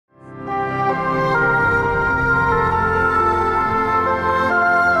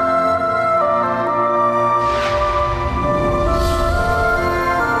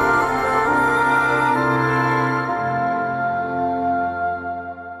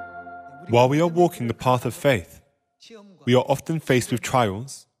While we are walking the path of faith, we are often faced with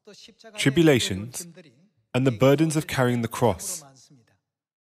trials, tribulations, and the burdens of carrying the cross.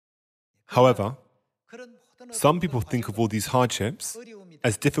 However, some people think of all these hardships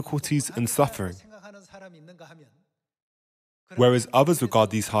as difficulties and suffering, whereas others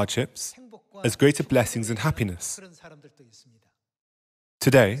regard these hardships as greater blessings and happiness.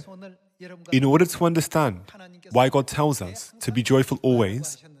 Today, in order to understand why God tells us to be joyful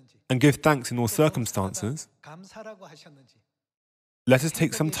always and give thanks in all circumstances, let us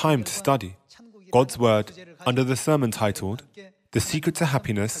take some time to study God's Word under the sermon titled, "The Secret to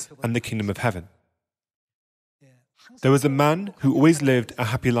Happiness and the Kingdom of Heaven." There was a man who always lived a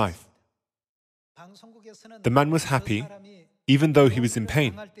happy life. The man was happy even though he was in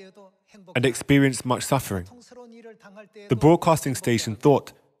pain and experienced much suffering. The broadcasting station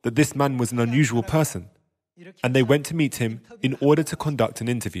thought that this man was an unusual person, and they went to meet him in order to conduct an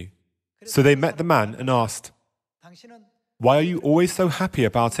interview. So they met the man and asked, "Why are you always so happy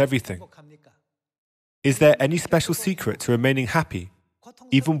about everything? Is there any special secret to remaining happy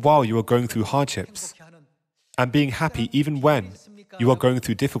even while you are going through hardships, and being happy even when you are going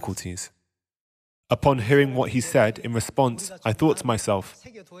through difficulties?" Upon hearing what he said in response, I thought to myself,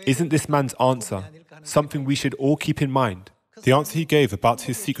 isn't this man's answer something we should all keep in mind? The answer he gave about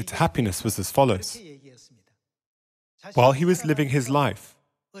his secret to happiness was as follows. While he was living his life,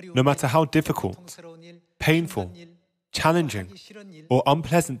 no matter how difficult, painful, challenging, or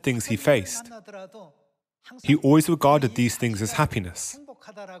unpleasant things he faced, he always regarded these things as happiness.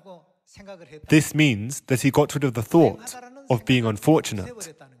 This means that he got rid of the thought of being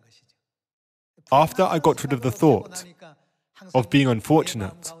unfortunate. After I got rid of the thought of being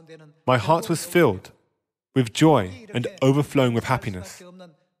unfortunate, my heart was filled with joy and overflowing with happiness.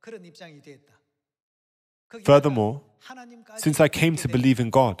 Furthermore, since I came to believe in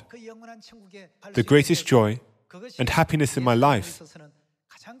God, the greatest joy and happiness in my life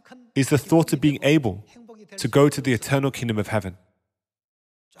is the thought of being able to go to the eternal kingdom of heaven.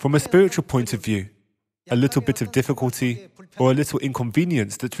 From a spiritual point of view, a little bit of difficulty or a little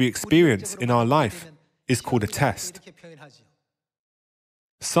inconvenience that we experience in our life is called a test.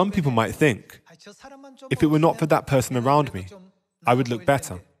 Some people might think, if it were not for that person around me, I would look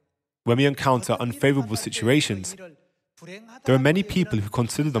better. When we encounter unfavorable situations, there are many people who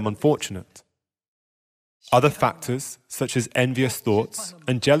consider them unfortunate. Other factors, such as envious thoughts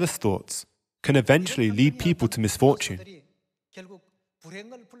and jealous thoughts, can eventually lead people to misfortune.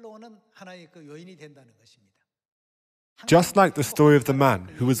 Just like the story of the man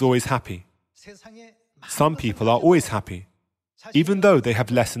who was always happy, some people are always happy, even though they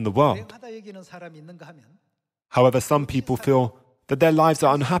have less in the world. However, some people feel that their lives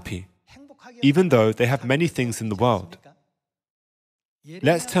are unhappy, even though they have many things in the world.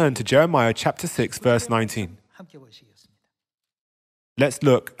 Let's turn to Jeremiah chapter 6, verse 19. Let's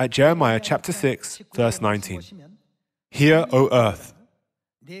look at Jeremiah chapter 6, verse 19. "Hear, O earth,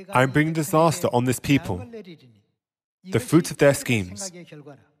 I am bringing disaster on this people, the fruit of their schemes,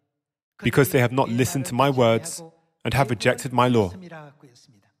 because they have not listened to my words and have rejected my law."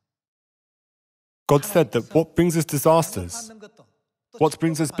 God said that what brings us disasters, what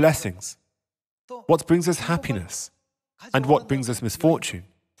brings us blessings, what brings us happiness, and what brings us misfortune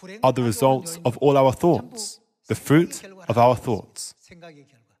are the results of all our thoughts, the fruit of our thoughts.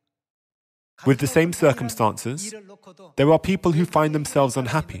 With the same circumstances, there are people who find themselves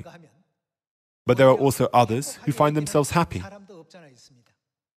unhappy, but there are also others who find themselves happy.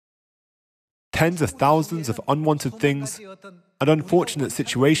 Tens of thousands of unwanted things and unfortunate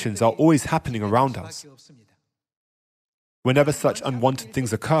situations are always happening around us. Whenever such unwanted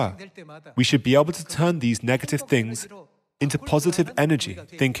things occur, we should be able to turn these negative things into positive energy,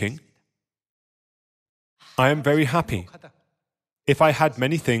 thinking, I am very happy. If I had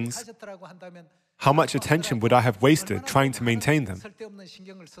many things, how much attention would I have wasted trying to maintain them?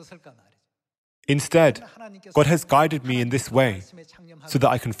 Instead, God has guided me in this way so that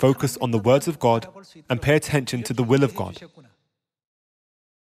I can focus on the words of God and pay attention to the will of God.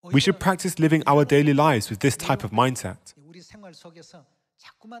 We should practice living our daily lives with this type of mindset.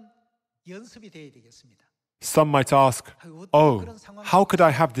 Some might ask, oh, how could I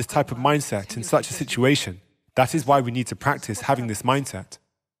have this type of mindset in such a situation? That is why we need to practice having this mindset.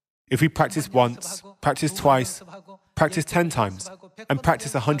 If we practice once, practice twice, practice 10 times, and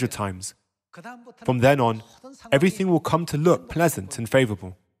practice 100 times, from then on, everything will come to look pleasant and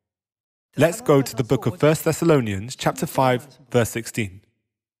favorable. Let's go to the book of 1 Thessalonians, chapter 5, verse 16.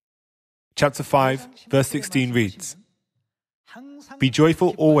 Chapter 5, verse 16 reads, "Be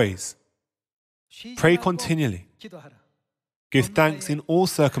joyful always. Pray continually. Give thanks in all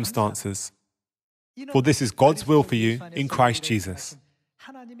circumstances, for this is God's will for you in Christ Jesus.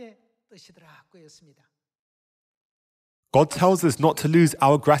 God tells us not to lose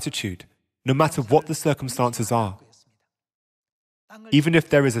our gratitude, no matter what the circumstances are. Even if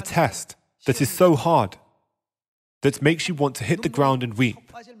there is a test that is so hard that makes you want to hit the ground and weep,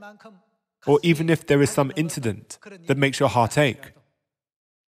 or even if there is some incident that makes your heart ache,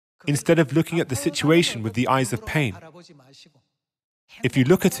 instead of looking at the situation with the eyes of pain, if you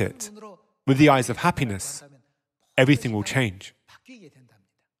look at it with the eyes of happiness, everything will change.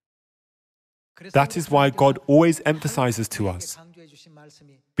 That is why God always emphasizes to us,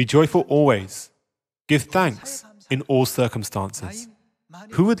 be joyful always, give thanks in all circumstances.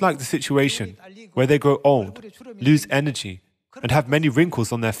 Who would like the situation where they grow old, lose energy, and have many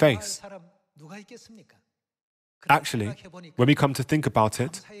wrinkles on their face? Actually, when we come to think about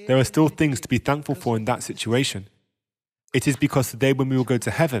it, there are still things to be thankful for in that situation. It is because the day when we will go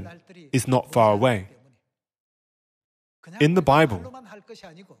to heaven is not far away. In the Bible,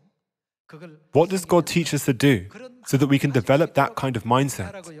 what does God teach us to do so that we can develop that kind of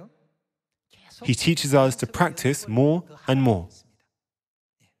mindset? He teaches us to practice more and more.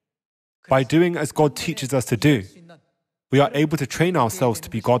 By doing as God teaches us to do, we are able to train ourselves to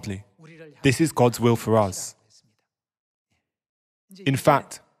be godly. This is God's will for us. In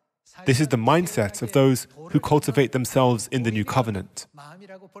fact, this is the mindset of those who cultivate themselves in the New Covenant.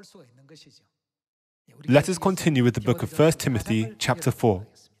 Let us continue with the book of 1 Timothy chapter 4.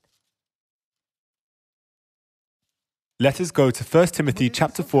 Let us go to 1 Timothy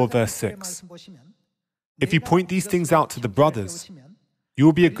chapter 4 verse 6. If you point these things out to the brothers, you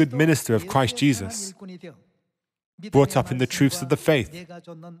will be a good minister of Christ Jesus, brought up in the truths of the faith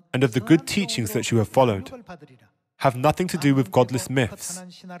and of the good teachings that you have followed. Have nothing to do with godless myths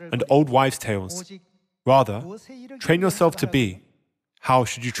and old wives' tales. Rather, train yourself to be. How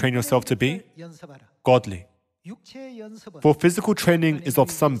should you train yourself to be? Godly. For physical training is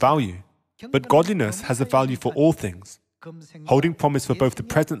of some value, but godliness has a value for all things, holding promise for both the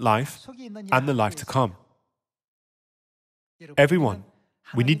present life and the life to come. Everyone,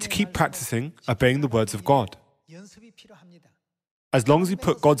 we need to keep practicing obeying the words of God. As long as we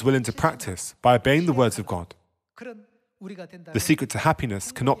put God's will into practice by obeying the words of God, the secret to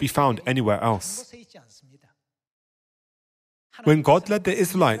happiness cannot be found anywhere else. When God led the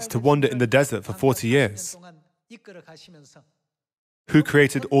Israelites to wander in the desert for 40 years, who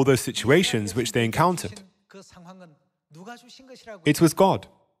created all those situations which they encountered? It was God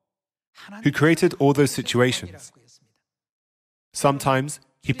who created all those situations. Sometimes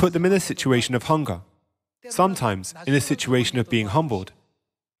He put them in a situation of hunger, sometimes in a situation of being humbled,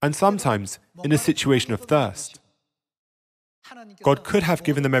 and sometimes in a situation of thirst. God could have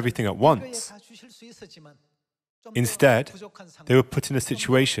given them everything at once. Instead, they were put in a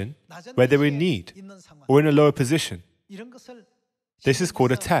situation where they were in need or in a lower position. This is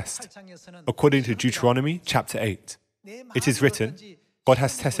called a test, according to Deuteronomy chapter 8. It is written, God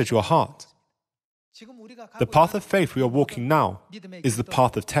has tested your heart. The path of faith we are walking now is the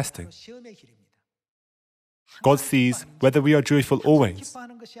path of testing. God sees whether we are joyful always.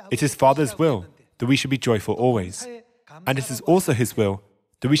 It is Father's will that we should be joyful always. And it is also His will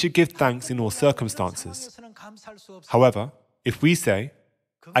that we should give thanks in all circumstances. However, if we say,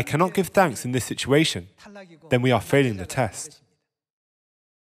 I cannot give thanks in this situation, then we are failing the test.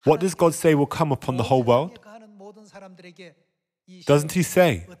 What does God say will come upon the whole world? Doesn't He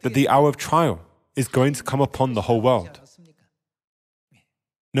say that the hour of trial is going to come upon the whole world?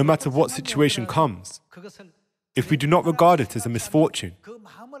 No matter what situation comes, if we do not regard it as a misfortune,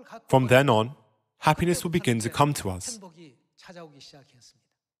 from then on, happiness will begin to come to us.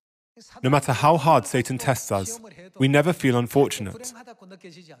 No matter how hard Satan tests us, we never feel unfortunate.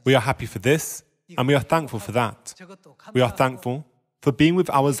 We are happy for this, and we are thankful for that. We are thankful for being with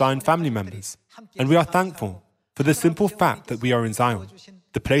our Zion family members, and we are thankful for the simple fact that we are in Zion,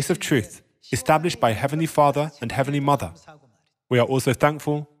 the place of truth, established by Heavenly Father and Heavenly Mother. We are also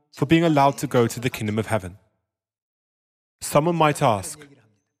thankful for being allowed to go to the kingdom of heaven. Someone might ask,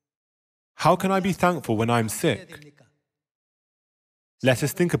 how can I be thankful when I am sick? Let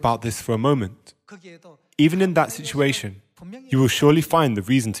us think about this for a moment. Even in that situation, you will surely find the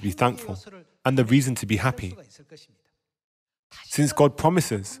reason to be thankful and the reason to be happy. Since God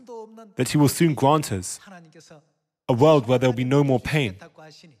promises that He will soon grant us a world where there will be no more pain,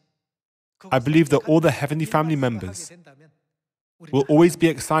 I believe that all the heavenly family members will always be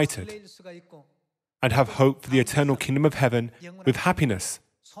excited and have hope for the eternal kingdom of heaven with happiness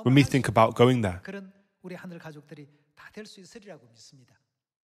when we think about going there.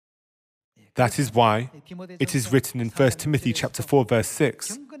 That is why it is written in 1 Timothy chapter 4, verse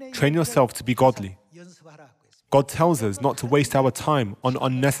 6, train yourself to be godly. God tells us not to waste our time on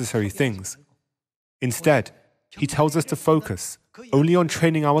unnecessary things. Instead, He tells us to focus only on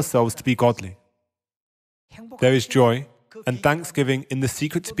training ourselves to be godly. There is joy and thanksgiving in the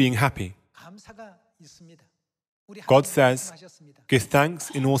secret to being happy. God says, give thanks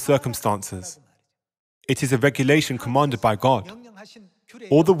in all circumstances. It is a regulation commanded by God.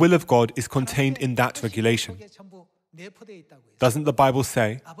 All the will of God is contained in that regulation. Doesn't the Bible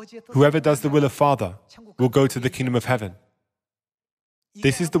say, whoever does the will of Father will go to the kingdom of heaven?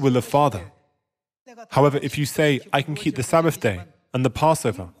 This is the will of Father. However, if you say, I can keep the Sabbath day and the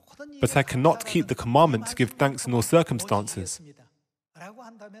Passover, but I cannot keep the commandment to give thanks in all circumstances,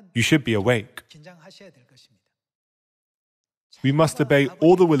 you should be awake. We must obey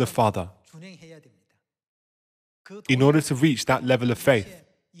all the will of Father in order to reach that level of faith.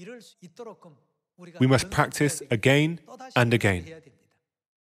 We must practice again and again.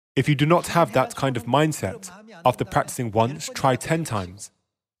 If you do not have that kind of mindset, after practicing once, try 10 times.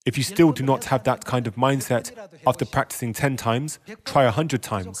 If you still do not have that kind of mindset, after practicing 10 times, try 100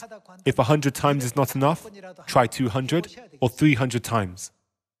 times. If 100 times is not enough, try 200 or 300 times.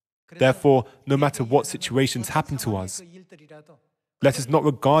 Therefore, no matter what situations happen to us, let us not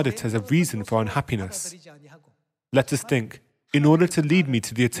regard it as a reason for unhappiness. Let us think, in order to lead me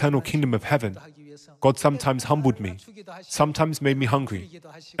to the eternal kingdom of heaven, God sometimes humbled me, sometimes made me hungry,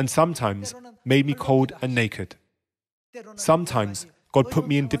 and sometimes made me cold and naked. Sometimes God put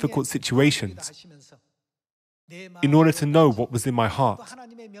me in difficult situations in order to know what was in my heart,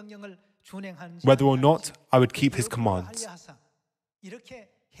 whether or not I would keep His commands.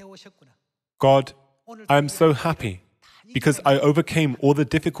 God, I am so happy because I overcame all the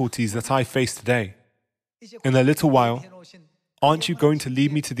difficulties that I face today. In a little while, aren't you going to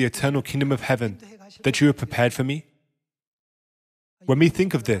lead me to the eternal kingdom of heaven that you have prepared for me? When we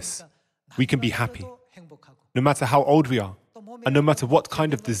think of this, we can be happy, no matter how old we are, and no matter what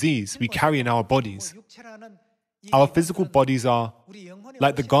kind of disease we carry in our bodies. Our physical bodies are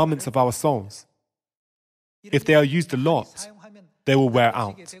like the garments of our souls. If they are used a lot, they will wear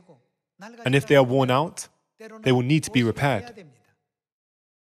out. And if they are worn out, they will need to be repaired.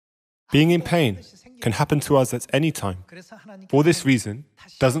 Being in pain can happen to us at any time. For this reason,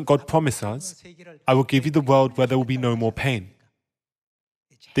 doesn't God promise us, I will give you the world where there will be no more pain?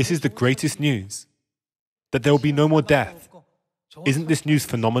 This is the greatest news, that there will be no more death. Isn't this news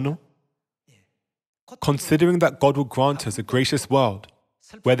phenomenal? Considering that God will grant us a gracious world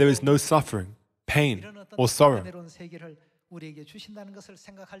where there is no suffering, pain, or sorrow,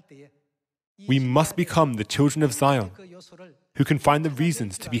 we must become the children of Zion who can find the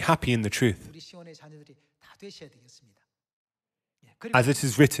reasons to be happy in the truth. As it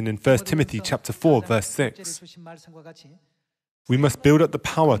is written in 1 Timothy chapter 4, verse 6, we must build up the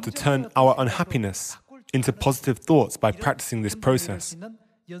power to turn our unhappiness into positive thoughts by practicing this process.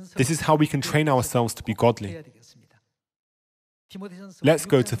 This is how we can train ourselves to be godly. Let's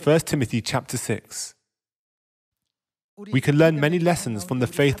go to 1 Timothy chapter 6. We can learn many lessons from the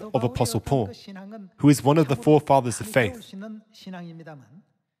faith of Apostle Paul, who is one of the forefathers of faith.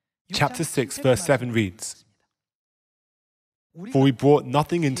 Chapter 6, verse 7 reads, For we brought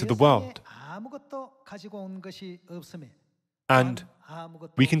nothing into the world, and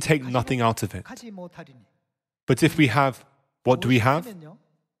we can take nothing out of it. But if we have, what do we have?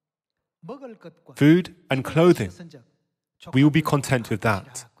 Food and clothing. We will be content with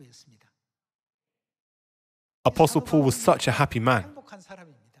that. Apostle Paul was such a happy man.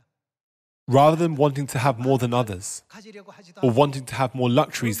 Rather than wanting to have more than others, or wanting to have more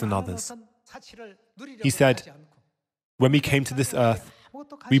luxuries than others, he said, when we came to this earth,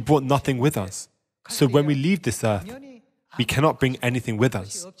 we brought nothing with us. So when we leave this earth, we cannot bring anything with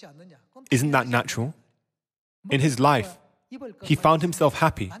us. Isn't that natural? In his life, he found himself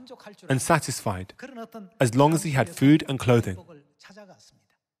happy and satisfied as long as he had food and clothing.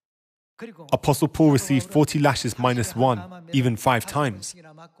 Apostle Paul received 40 lashes minus 1, even 5 times.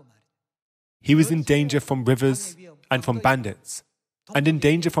 He was in danger from rivers and from bandits, and in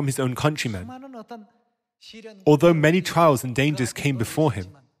danger from his own countrymen. Although many trials and dangers came before him,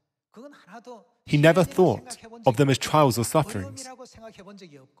 he never thought of them as trials or sufferings.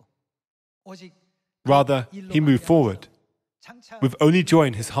 Rather, he moved forward with only joy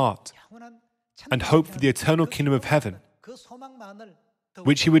in his heart and hope for the eternal kingdom of heaven,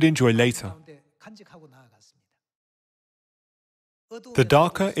 which he would enjoy later. The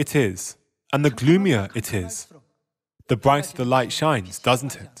darker it is, and the gloomier it is, the brighter the light shines,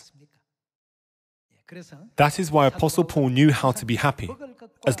 doesn't it? That is why Apostle Paul knew how to be happy,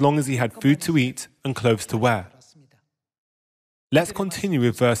 as long as he had food to eat and clothes to wear. Let's continue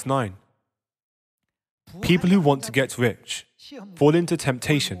with verse 9. People who want to get rich fall into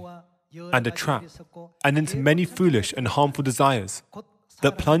temptation and a trap, and into many foolish and harmful desires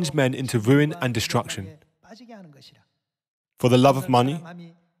that plunge men into ruin and destruction. For the love of money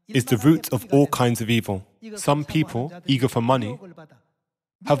is the root of all kinds of evil. Some people, eager for money,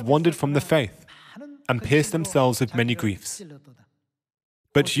 have wandered from the faith and pierced themselves with many griefs.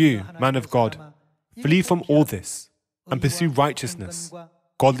 But you, man of God, flee from all this and pursue righteousness,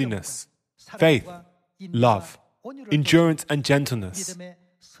 godliness, faith, love, endurance and gentleness.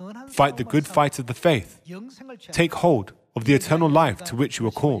 Fight the good fight of the faith. Take hold of the eternal life to which you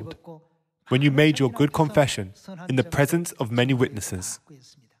were called, when you made your good confession in the presence of many witnesses.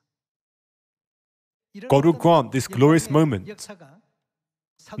 God will grant this glorious moment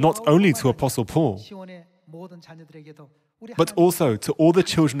not only to Apostle Paul, but also to all the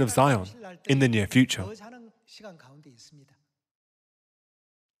children of Zion in the near future.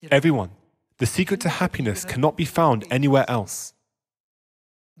 Everyone, the secret to happiness cannot be found anywhere else.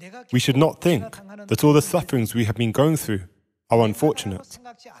 We should not think that all the sufferings we have been going through are unfortunate,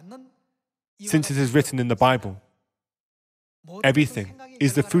 since it is written in the Bible, everything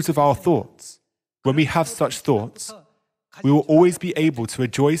is the fruit of our thoughts. When we have such thoughts, we will always be able to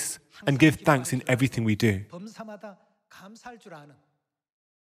rejoice and give thanks in everything we do.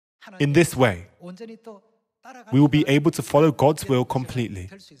 In this way, we will be able to follow God's will completely.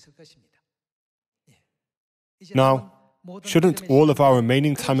 Now, shouldn't all of our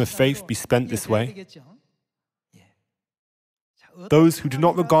remaining time of faith be spent this way? Those who do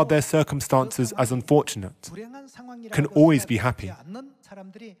not regard their circumstances as unfortunate can always be happy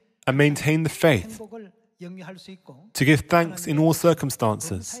and maintain the faith to give thanks in all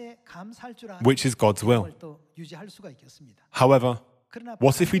circumstances, which is God's will. However,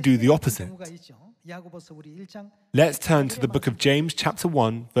 what if we do the opposite? Let's turn to the book of James chapter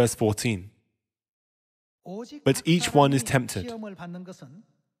 1, verse 14. But each one is tempted.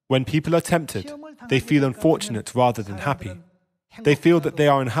 When people are tempted, they feel unfortunate rather than happy. They feel that they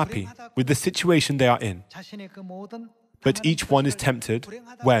are unhappy with the situation they are in. But each one is tempted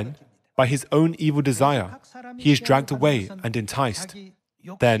when, by his own evil desire, he is dragged away and enticed.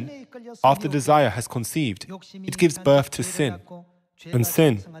 Then, after desire has conceived, it gives birth to sin. And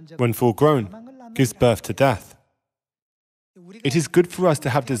sin, when full grown, gives birth to death. It is good for us to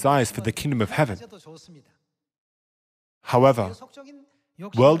have desires for the kingdom of heaven. However,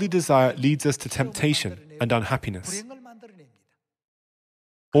 worldly desire leads us to temptation and unhappiness.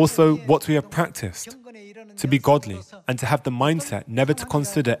 Also, what we have practiced, to be godly and to have the mindset never to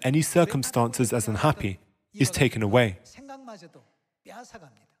consider any circumstances as unhappy, is taken away.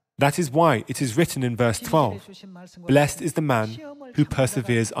 That is why it is written in verse 12, "Blessed is the man who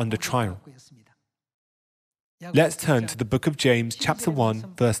perseveres under trial." Let's turn to the book of James, chapter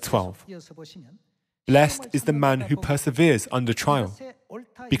 1, verse 12. Blessed is the man who perseveres under trial,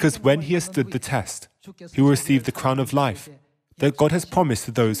 because when he has stood the test, he will receive the crown of life that God has promised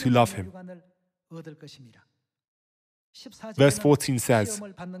to those who love him. Verse 14 says,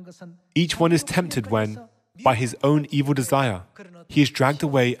 each one is tempted when, by his own evil desire, he is dragged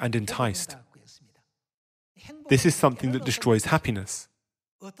away and enticed. This is something that destroys happiness.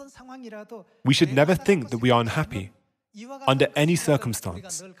 We should never think that we are unhappy under any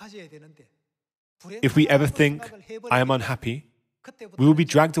circumstance. If we ever think, I am unhappy, we will be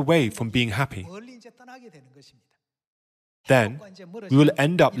dragged away from being happy. Then, we will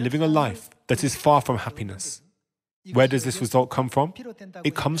end up living a life that is far from happiness. Where does this result come from?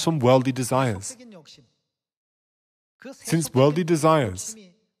 It comes from worldly desires. Since worldly desires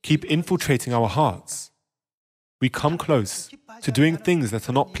keep infiltrating our hearts, we come close to doing things that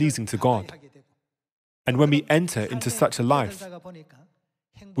are not pleasing to God. And when we enter into such a life,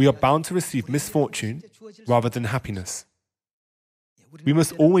 we are bound to receive misfortune rather than happiness. We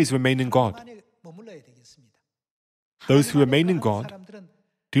must always remain in God. Those who remain in God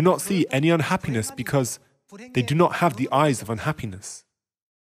do not see any unhappiness because they do not have the eyes of unhappiness.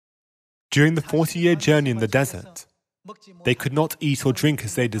 During the 40-year journey in the desert, they could not eat or drink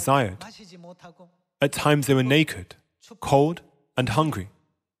as they desired. At times they were naked, cold, and hungry.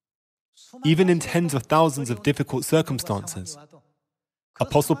 Even in tens of thousands of difficult circumstances,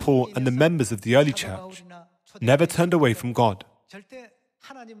 Apostle Paul and the members of the early church never turned away from God.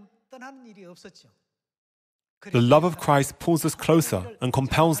 The love of Christ pulls us closer and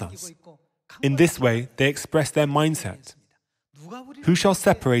compels us. In this way, they express their mindset. Who shall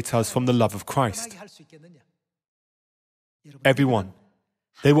separate us from the love of Christ? Everyone.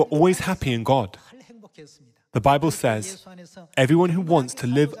 They were always happy in God. The Bible says, everyone who wants to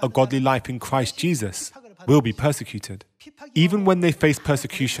live a godly life in Christ Jesus will be persecuted. Even when they faced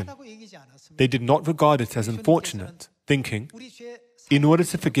persecution, they did not regard it as unfortunate, thinking, in order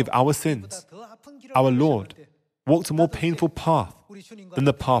to forgive our sins, our Lord walked a more painful path than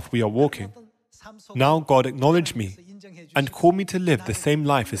the path we are walking. Now God acknowledged me and called me to live the same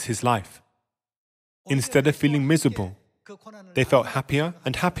life as His life. Instead of feeling miserable, they felt happier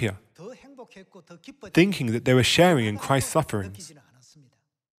and happier, thinking that they were sharing in Christ's sufferings.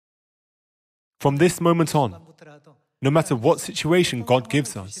 From this moment on, no matter what situation God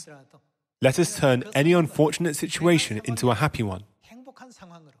gives us, let us turn any unfortunate situation into a happy one.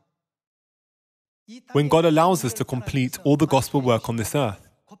 When God allows us to complete all the gospel work on this earth,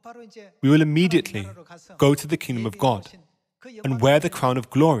 we will immediately go to the kingdom of God and wear the crown of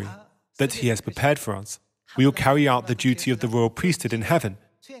glory that He has prepared for us. We will carry out the duty of the royal priesthood in heaven,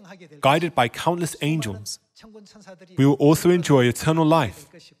 guided by countless angels. We will also enjoy eternal life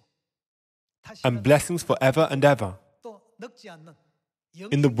and blessings forever and ever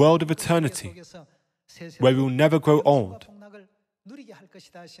in the world of eternity, where we will never grow old.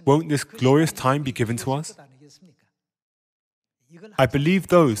 Won't this glorious time be given to us? I believe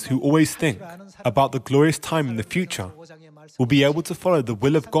those who always think about the glorious time in the future will be able to follow the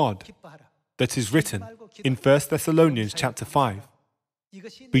will of God that is written in 1 Thessalonians chapter 5.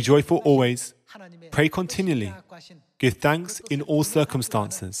 Be joyful always, pray continually, give thanks in all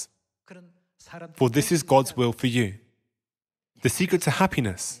circumstances, for this is God's will for you. The secret to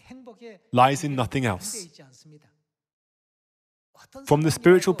happiness lies in nothing else. From the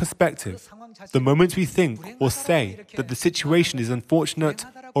spiritual perspective, the moment we think or say that the situation is unfortunate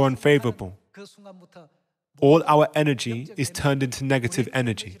or unfavorable, all our energy is turned into negative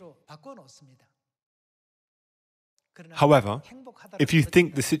energy. However, if you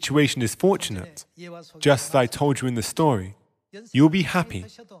think the situation is fortunate, just as I told you in the story, you will be happy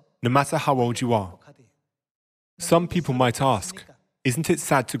no matter how old you are. Some people might ask, isn't it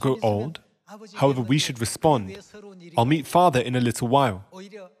sad to grow old? However, we should respond, I'll meet Father in a little while,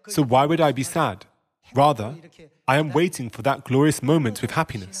 so why would I be sad? Rather, I am waiting for that glorious moment with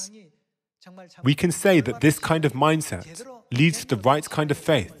happiness. We can say that this kind of mindset leads to the right kind of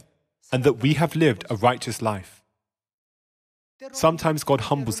faith and that we have lived a righteous life. Sometimes God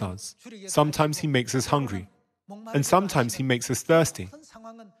humbles us, sometimes He makes us hungry, and sometimes He makes us thirsty.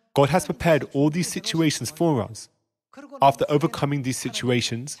 God has prepared all these situations for us. After overcoming these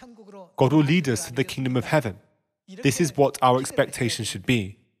situations, God will lead us to the kingdom of heaven. This is what our expectation should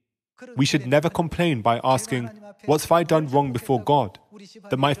be. We should never complain by asking, what have I done wrong before God,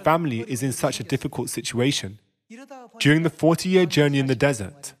 that my family is in such a difficult situation? During the 40-year journey in the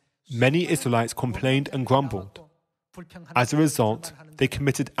desert, many Israelites complained and grumbled. As a result, they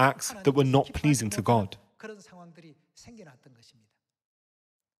committed acts that were not pleasing to God.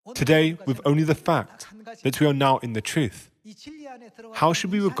 Today, with only the fact that we are now in the truth, how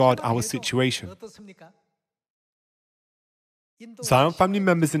should we regard our situation? Zion family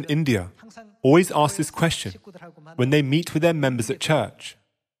members in India always ask this question when they meet with their members at church.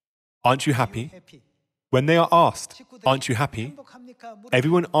 Aren't you happy? When they are asked, aren't you happy?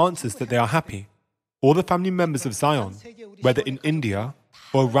 Everyone answers that they are happy. All the family members of Zion, whether in India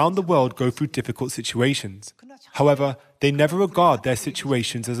or around the world, go through difficult situations. However, they never regard their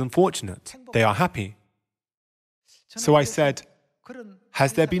situations as unfortunate. They are happy. So I said,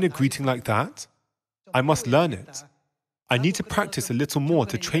 has there been a greeting like that? I must learn it. I need to practice a little more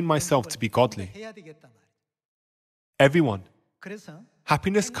to train myself to be godly. Everyone,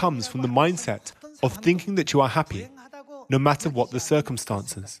 happiness comes from the mindset of thinking that you are happy, no matter what the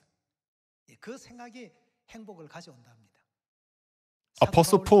circumstances.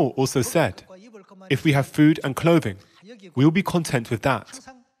 Apostle Paul also said, if we have food and clothing, we will be content with that.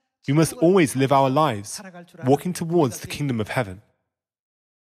 We must always live our lives, walking towards the kingdom of heaven.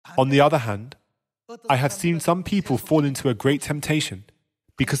 On the other hand, I have seen some people fall into a great temptation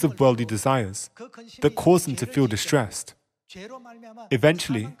because of worldly desires that cause them to feel distressed.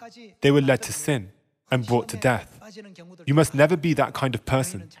 Eventually, they were led to sin and brought to death. You must never be that kind of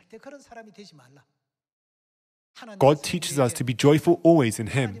person. God teaches us to be joyful always in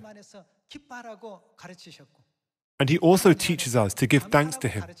Him. And He also teaches us to give thanks to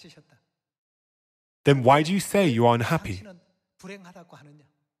Him. Then why do you say you are unhappy?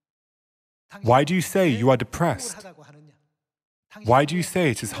 Why do you say you are depressed? Why do you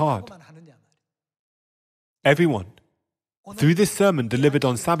say it is hard? Everyone, through this sermon delivered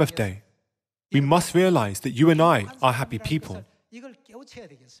on Sabbath day, we must realize that you and I are happy people.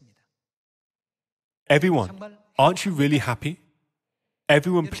 Everyone, aren't you really happy?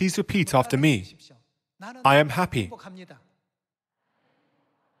 Everyone, please repeat after me. I am happy.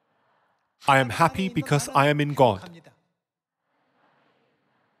 I am happy because I am in God.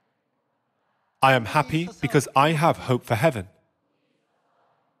 I am happy because I have hope for heaven.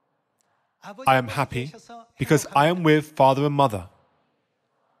 I am happy because I am with Father and Mother.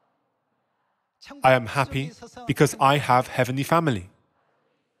 I am happy because I have heavenly family.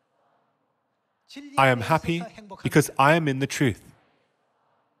 I am happy because I am in the truth.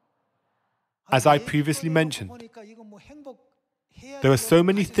 As I previously mentioned, there are so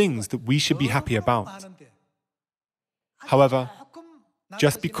many things that we should be happy about. However,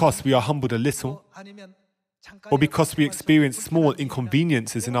 just because we are humbled a little, or because we experience small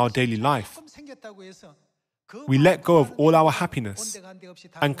inconveniences in our daily life, we let go of all our happiness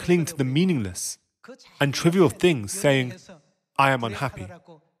and cling to the meaningless and trivial things, saying, I am unhappy.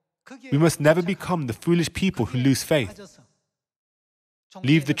 We must never become the foolish people who lose faith,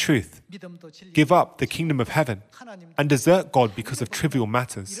 leave the truth, give up the kingdom of heaven, and desert God because of trivial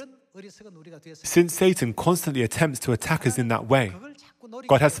matters. Since Satan constantly attempts to attack us in that way,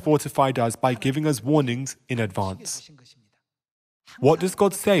 God has fortified us by giving us warnings in advance. What does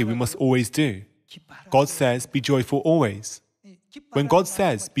God say we must always do? God says, be joyful always. When God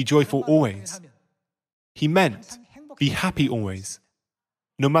says, be joyful always, He meant, be happy always.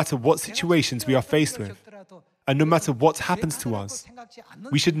 No matter what situations we are faced with, and no matter what happens to us,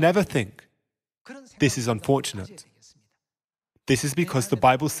 we should never think, this is unfortunate. This is because the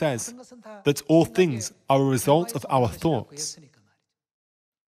Bible says that all things are a result of our thoughts.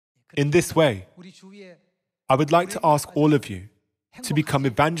 In this way, I would like to ask all of you to become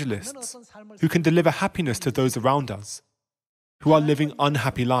evangelists who can deliver happiness to those around us who are living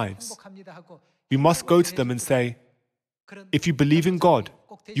unhappy lives. We must go to them and say, if you believe in God,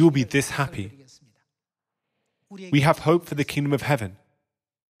 you will be this happy. We have hope for the kingdom of heaven.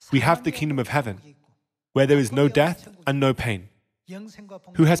 We have the kingdom of heaven, where there is no death and no pain.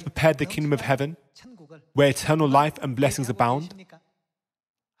 Who has prepared the kingdom of heaven, where eternal life and blessings abound?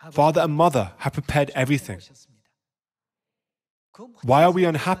 Father and Mother have prepared everything. Why are we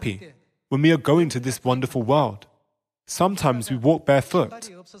unhappy when we are going to this wonderful world? Sometimes we walk barefoot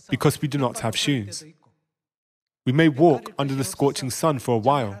because we do not have shoes. We may walk under the scorching sun for a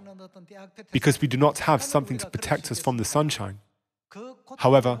while because we do not have something to protect us from the sunshine.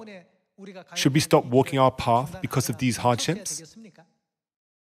 However, should we stop walking our path because of these hardships?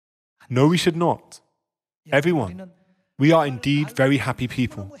 No, we should not. Everyone, we are indeed very happy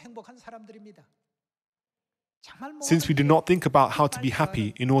people. Since we do not think about how to be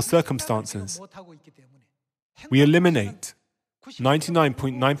happy in all circumstances, we eliminate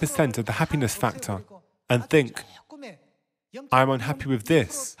 99.9% of the happiness factor and think, I am unhappy with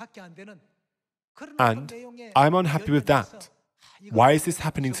this, and I am unhappy with that. Why is this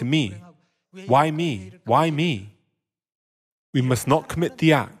happening to me? Why me? Why me? We must not commit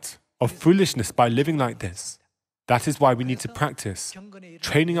the act of foolishness by living like this. That is why we need to practice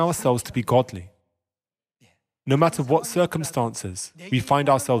training ourselves to be godly. No matter what circumstances we find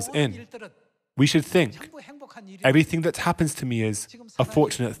ourselves in, we should think, everything that happens to me is a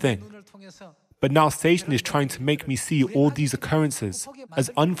fortunate thing. But now Satan is trying to make me see all these occurrences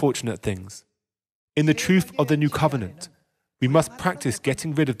as unfortunate things. In the truth of the new covenant, we must practice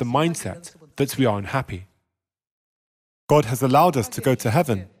getting rid of the mindset that we are unhappy. God has allowed us to go to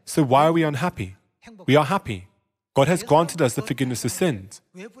heaven, so why are we unhappy? We are happy. God has granted us the forgiveness of sins.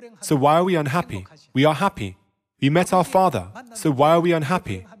 So why are we unhappy? We are happy. We met our Father, so why are we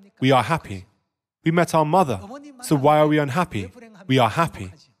unhappy? We are happy. We met our Mother, so why are we unhappy? We are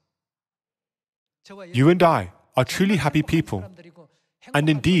happy. You and I are truly happy people, and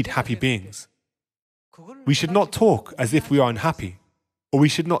indeed happy beings. We should not talk as if we are unhappy, or we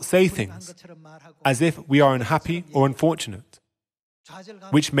should not say things as if we are unhappy or unfortunate,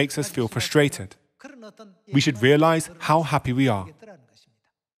 which makes us feel frustrated. We should realize how happy we are.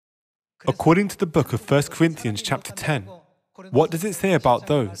 According to the book of 1 Corinthians chapter 10, what does it say about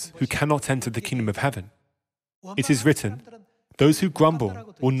those who cannot enter the kingdom of heaven? It is written, those who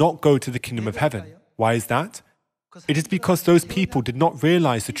grumble will not go to the kingdom of heaven. Why is that? It is because those people did not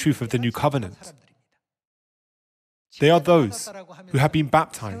realize the truth of the new covenant. They are those who have been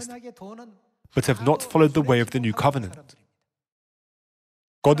baptized, but have not followed the way of the new covenant.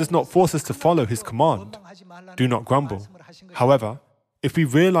 God does not force us to follow His command, do not grumble. However, if we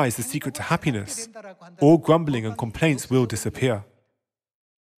realize the secret to happiness, all grumbling and complaints will disappear.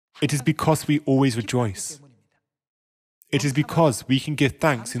 It is because we always rejoice. It is because we can give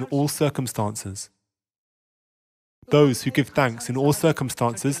thanks in all circumstances. Those who give thanks in all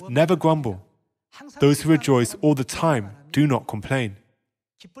circumstances never grumble. Those who rejoice all the time do not complain.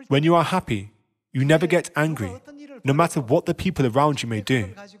 When you are happy, You never get angry, no matter what the people around you may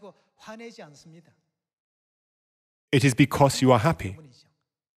do. It is because you are happy.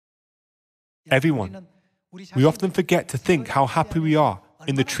 Everyone, we often forget to think how happy we are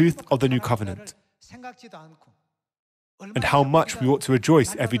in the truth of the new covenant and how much we ought to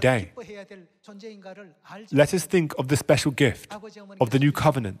rejoice every day. Let us think of the special gift of the new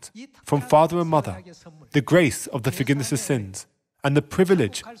covenant from Father and Mother, the grace of the forgiveness of sins, and the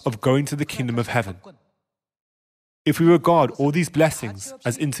privilege of going to the kingdom of heaven. If we regard all these blessings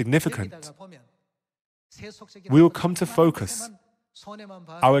as insignificant, we will come to focus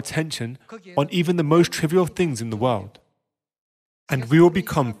our attention on even the most trivial things in the world. And we will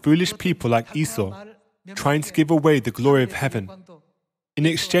become foolish people like Esau, trying to give away the glory of heaven in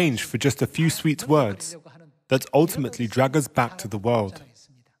exchange for just a few sweet words that ultimately drag us back to the world.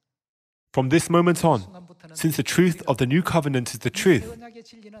 From this moment on, since the truth of the new covenant is the truth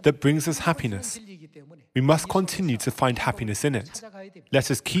that brings us happiness, we must continue to find happiness in it.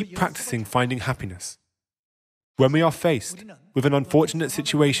 Let us keep practicing finding happiness. When we are faced with an unfortunate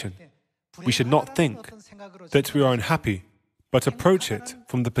situation, we should not think that we are unhappy, but approach it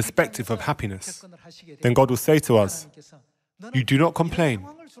from the perspective of happiness. Then God will say to us, "You do not complain,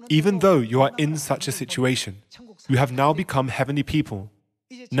 even though you are in such a situation. You have now become heavenly people.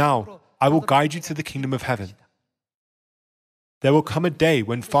 Now, I will guide you to the kingdom of heaven." There will come a day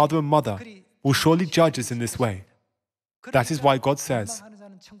when Father and Mother will surely judge us in this way. That is why God says,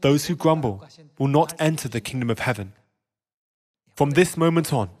 "Those who grumble will not enter the kingdom of heaven." From this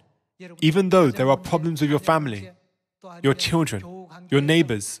moment on, even though there are problems with your family, your children, your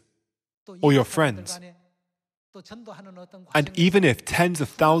neighbors, or your friends, and even if tens of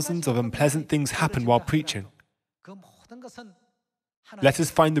thousands of unpleasant things happen while preaching, let us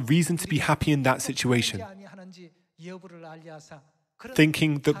find the reason to be happy in that situation,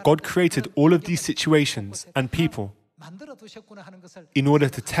 thinking that God created all of these situations and people in order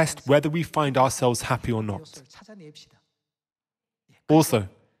to test whether we find ourselves happy or not. Also,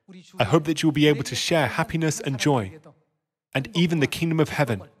 I hope that you will be able to share happiness and joy, and even the kingdom of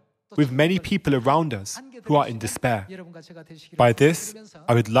heaven, with many people around us who are in despair. By this,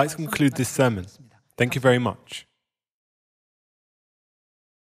 I would like to conclude this sermon. Thank you very much.